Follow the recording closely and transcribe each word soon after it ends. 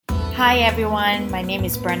Hi everyone, my name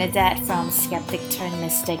is Bernadette from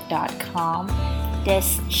skepticturnmystic.com.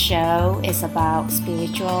 This show is about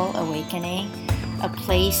spiritual awakening, a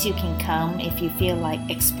place you can come if you feel like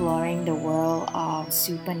exploring the world of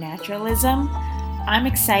supernaturalism. I'm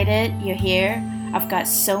excited you're here. I've got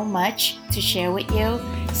so much to share with you,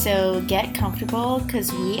 so get comfortable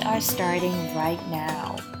because we are starting right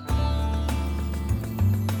now.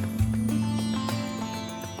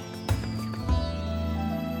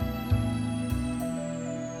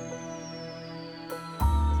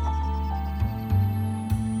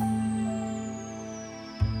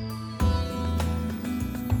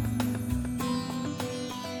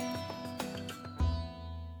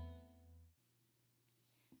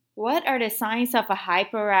 What are the signs of a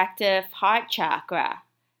hyperactive heart chakra?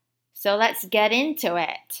 So let's get into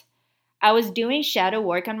it. I was doing shadow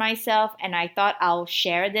work on myself and I thought I'll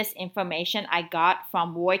share this information I got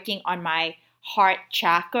from working on my heart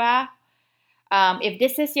chakra. If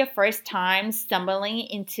this is your first time stumbling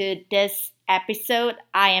into this episode,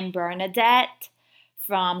 I am Bernadette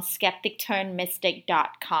from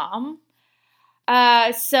skepticturnmystic.com.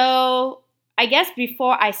 So I guess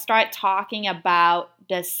before I start talking about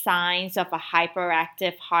the signs of a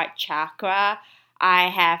hyperactive heart chakra, I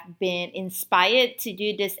have been inspired to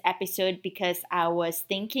do this episode because I was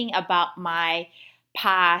thinking about my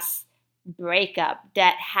past breakup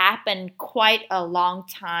that happened quite a long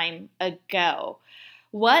time ago.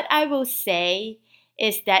 What I will say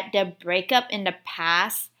is that the breakup in the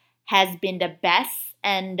past has been the best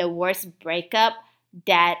and the worst breakup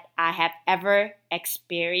that I have ever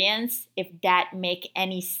experienced, if that make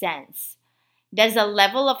any sense. There's a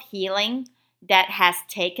level of healing that has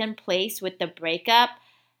taken place with the breakup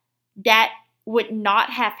that would not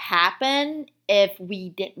have happened if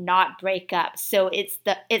we did not break up. So it's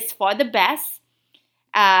for the best,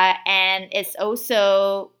 and it's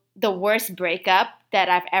also the worst breakup that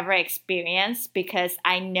I've ever experienced because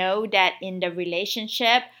I know that in the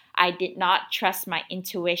relationship I did not trust my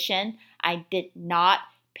intuition. I did not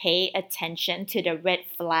pay attention to the red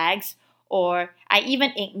flags, or I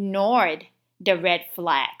even ignored the red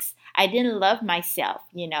flags. I didn't love myself,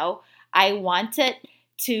 I wanted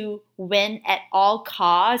to win at all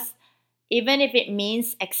costs, even if it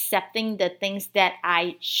means accepting the things that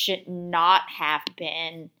I should not have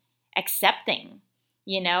been accepting.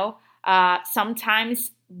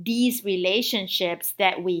 Sometimes these relationships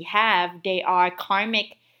that we have, they are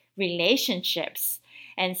karmic relationships.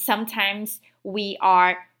 And sometimes we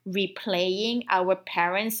are replaying our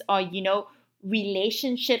parents or,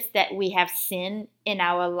 relationships that we have seen in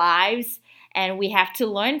our lives, and we have to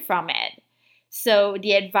learn from it. So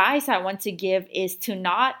the advice I want to give is to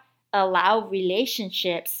not allow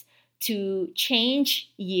relationships to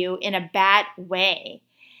change you in a bad way.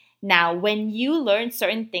 Now, when you learn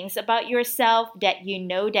certain things about yourself that you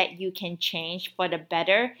know that you can change for the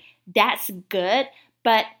better, that's good.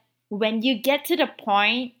 But when you get to the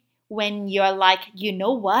point when you're like, you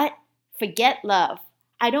know what? Forget love.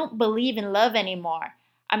 I don't believe in love anymore.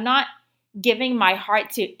 I'm not giving my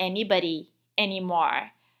heart to anybody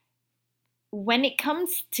anymore. When it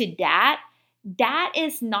comes to that, that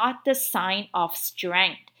is not the sign of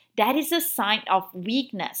strength. That is a sign of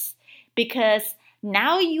weakness, because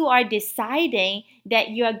now you are deciding that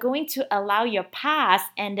you are going to allow your past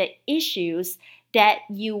and the issues that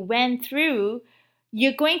you went through,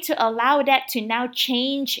 you're going to allow that to now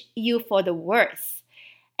change you for the worse.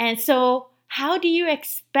 And so, how do you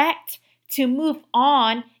expect to move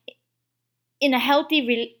on in a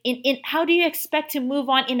healthy how do you expect to move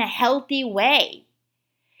on in a healthy way?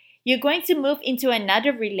 You're going to move into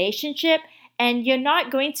another relationship and you're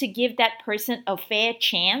not going to give that person a fair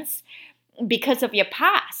chance because of your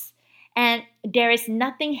past. And there is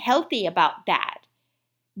nothing healthy about that.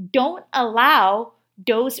 Don't allow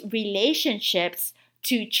those relationships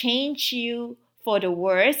to change you for the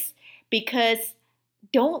worse, because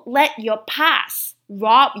don't let your past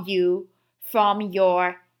rob you from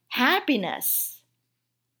your happiness.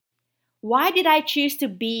 Why did I choose to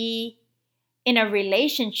be in a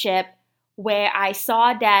relationship where I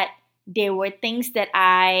saw that there were things that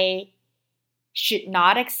I should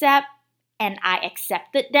not accept and I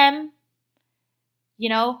accepted them?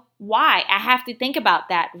 Why? I have to think about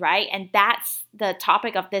that, right? And that's the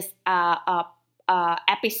topic of this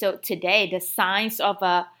episode today, the signs of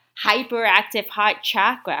a hyperactive heart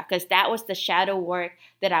chakra, because that was the shadow work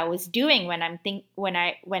that I was doing when I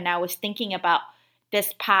was thinking about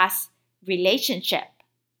this past relationship.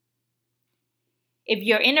 If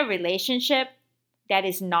you're in a relationship that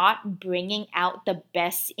is not bringing out the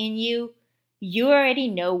best in you, you already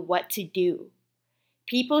know what to do.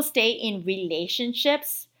 People stay in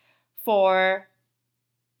relationships for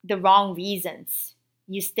the wrong reasons.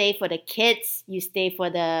 You stay for the kids, you stay for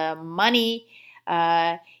the money,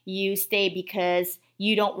 you stay because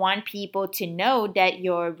you don't want people to know that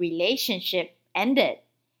your relationship ended,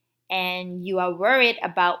 and you are worried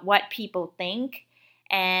about what people think.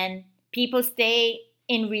 And people stay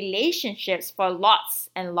in relationships for lots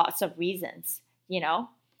and lots of reasons.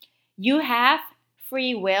 You have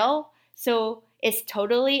free will, so it's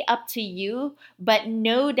totally up to you, but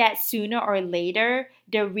know that sooner or later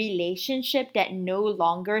the relationship that no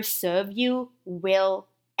longer serve you will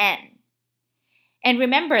end. And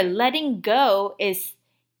remember, letting go is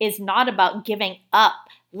not about giving up.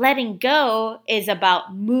 Letting go is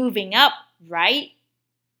about moving up, right?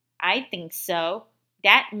 I think so.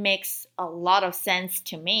 That makes a lot of sense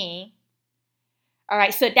to me. All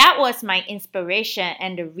right, so that was my inspiration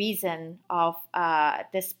and the reason of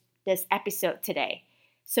this episode today.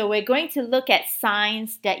 So we're going to look at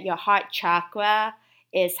signs that your heart chakra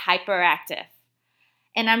is hyperactive.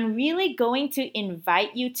 And I'm really going to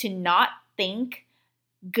invite you to not think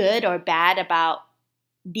good or bad about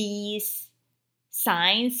these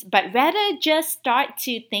signs, but rather just start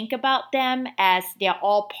to think about them as they're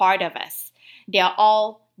all part of us. They're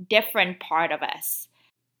all different part of us.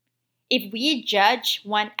 If we judge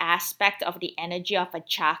one aspect of the energy of a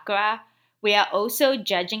chakra, we are also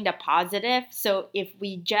judging the positive. So if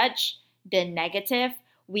we judge the negative,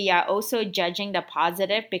 we are also judging the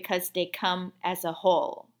positive because they come as a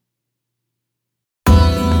whole.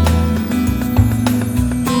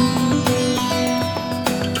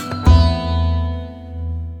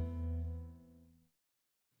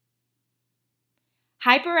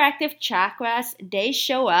 Hyperactive chakras, they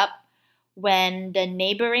show up when the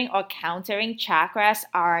neighboring or countering chakras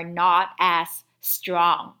are not as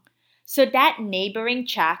strong. So that neighboring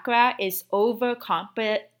chakra is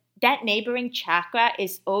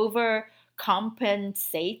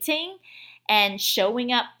overcompensating and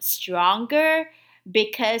showing up stronger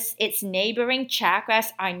because its neighboring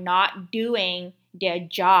chakras are not doing their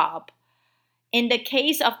job. In the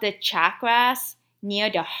case of the chakras near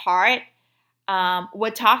the heart,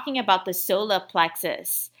 we're talking about the solar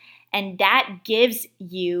plexus, and that gives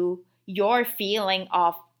you your feeling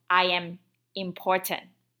of I am important.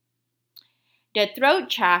 The throat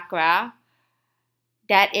chakra,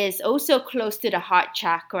 that is also close to the heart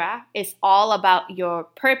chakra, is all about your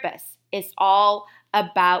purpose. It's all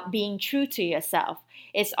about being true to yourself.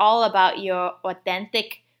 It's all about your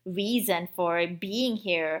authentic reason for being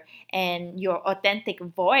here and your authentic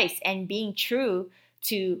voice and being true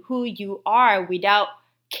to who you are without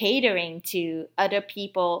catering to other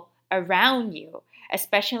people around you,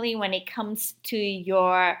 especially when it comes to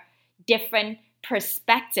your different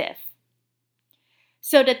perspective.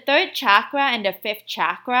 So the third chakra and the fifth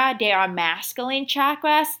chakra, they are masculine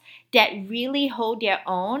chakras that really hold their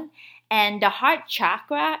own. And the heart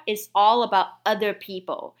chakra is all about other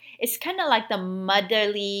people. It's kind of like the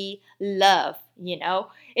motherly love,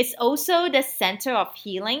 It's also the center of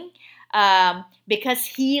healing, because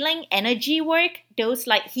healing energy work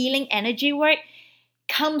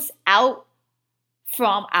comes out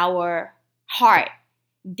from our heart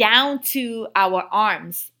down to our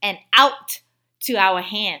arms and out to our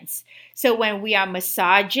hands. So when we are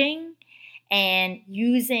massaging and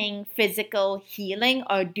using physical healing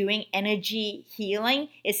or doing energy healing,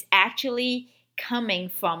 it's actually coming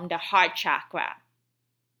from the heart chakra.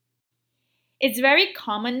 It's very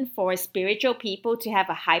common for spiritual people to have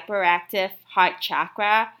a hyperactive heart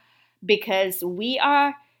chakra because we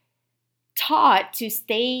are taught to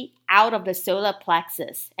stay out of the solar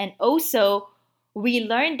plexus. And also, we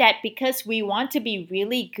learn that because we want to be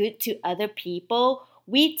really good to other people,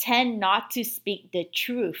 we tend not to speak the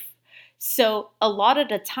truth. So a lot of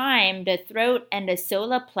the time, the throat and the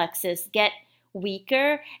solar plexus get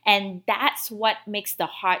weaker, and that's what makes the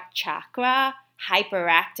heart chakra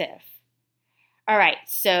hyperactive. All right,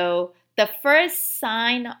 so the first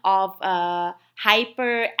sign of a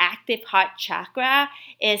hyperactive heart chakra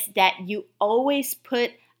is that you always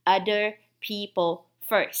put other people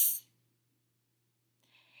first.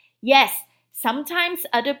 Yes, sometimes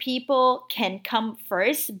other people can come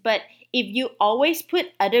first, but if you always put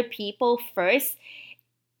other people first,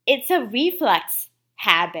 it's a reflex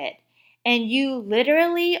habit, and you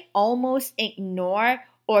literally almost ignore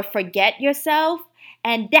or forget yourself.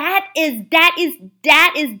 And that is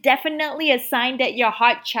definitely a sign that your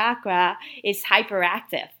heart chakra is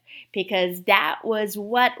hyperactive, because that was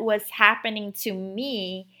what was happening to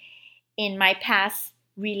me in my past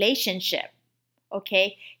relationship.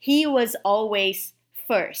 Okay, he was always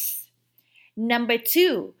first. Number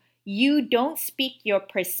 2, you don't speak your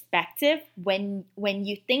perspective when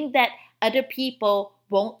you think that other people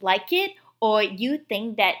won't like it, or you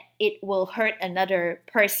think that it will hurt another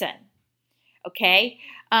person. Okay.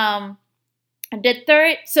 The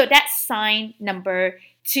third, so that's sign number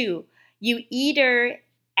 2. You either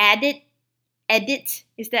edit,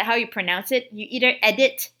 is that how you pronounce it? You either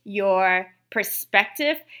edit your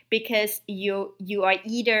perspective because you are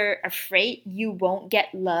either afraid you won't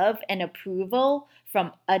get love and approval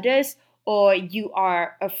from others, or you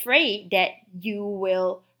are afraid that you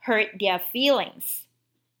will hurt their feelings.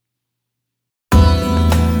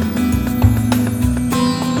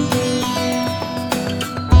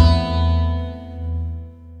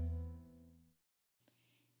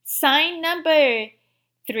 Sign number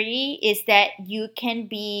 3 is that you can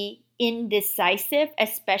be indecisive,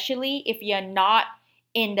 especially if you're not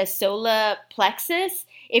in the solar plexus.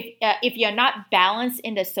 If you're not balanced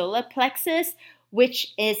in the solar plexus,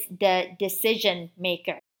 which is the decision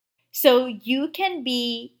maker. So you can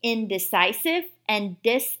be indecisive, and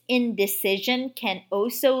this indecision can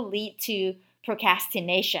also lead to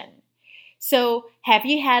procrastination. So, have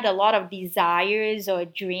you had a lot of desires or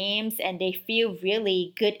dreams and they feel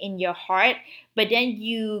really good in your heart, but then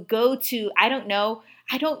you go to, you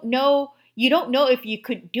don't know if you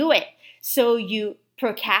could do it. So you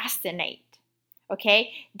procrastinate.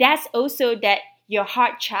 Okay? That's also that your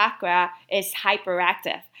heart chakra is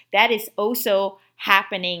hyperactive. That is also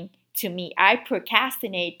happening to me. I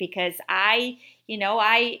procrastinate because I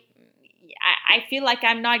feel like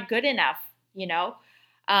I'm not good enough, you know.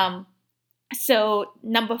 Um, so,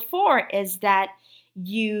 number 4 is that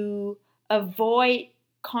you avoid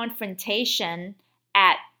confrontation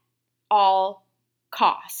at all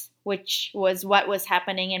costs, which was what was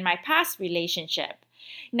happening in my past relationship.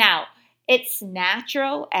 Now, it's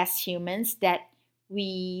natural as humans that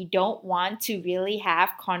we don't want to really have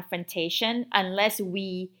confrontation unless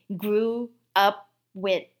we grew up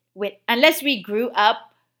unless we grew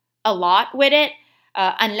up a lot with it,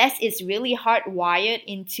 unless it's really hardwired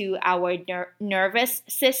into our nervous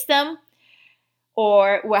system,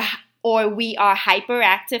 or we are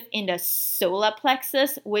hyperactive in the solar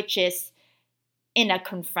plexus, which is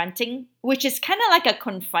which is kind of like a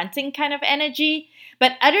confronting kind of energy.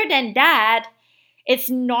 But other than that, it's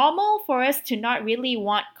normal for us to not really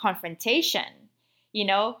want confrontation. You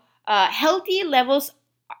know, healthy levels,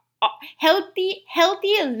 healthy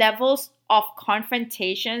levels of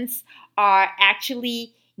confrontations are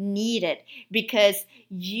actually needed, because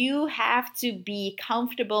you have to be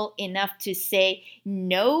comfortable enough to say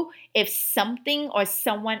no if something or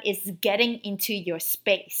someone is getting into your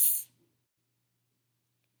space.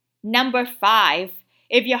 Number 5,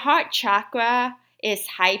 if your heart chakra is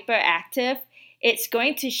hyperactive, it's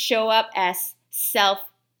going to show up as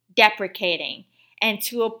self-deprecating, and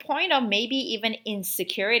to a point of maybe even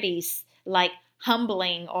insecurities like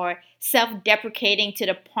humbling or self-deprecating to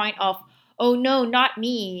the point of, oh no, not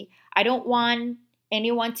me. I don't want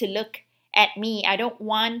anyone to look at me. I don't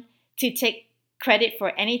want to take credit for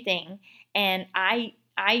anything. And I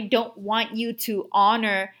don't want you to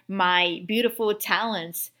honor my beautiful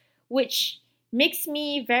talents, which makes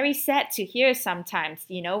me very sad to hear sometimes,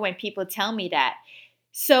 when people tell me that.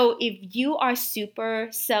 So if you are super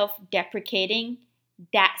self-deprecating,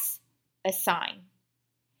 that's a sign.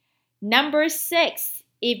 Number 6,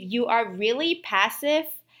 if you are really passive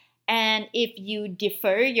and if you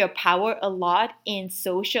defer your power a lot in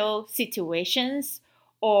social situations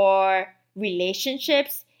or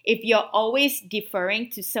relationships, if you're always deferring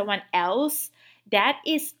to someone else, that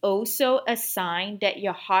is also a sign that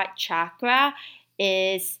your heart chakra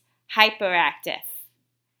is hyperactive.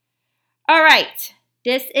 All right.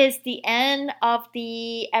 This is the end of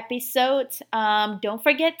the episode. Don't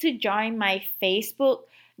forget to join my Facebook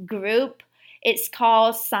group. It's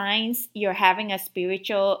called Signs You're Having a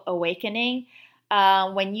Spiritual Awakening.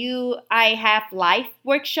 I have live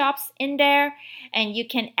workshops in there, and you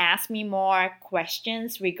can ask me more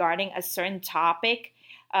questions regarding a certain topic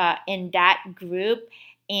in that group.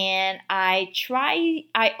 And I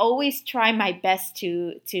always try my best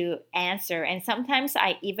to answer, and sometimes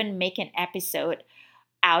I even make an episode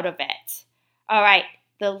out of it. All right,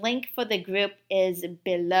 the link for the group is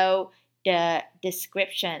below the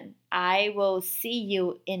description. I will see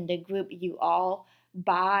you in the group, you all.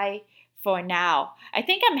 Bye for now. I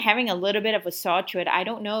think I'm having a little bit of a sore throat. I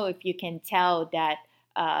don't know if you can tell that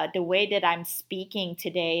the way that I'm speaking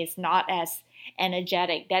today is not as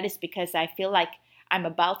energetic. That is because I feel like I'm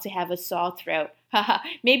about to have a sore throat.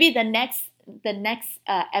 Maybe the next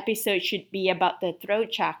episode should be about the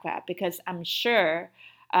throat chakra, because I'm sure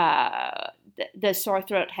the sore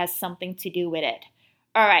throat has something to do with it.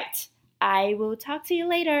 All right. I will talk to you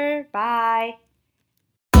later. Bye.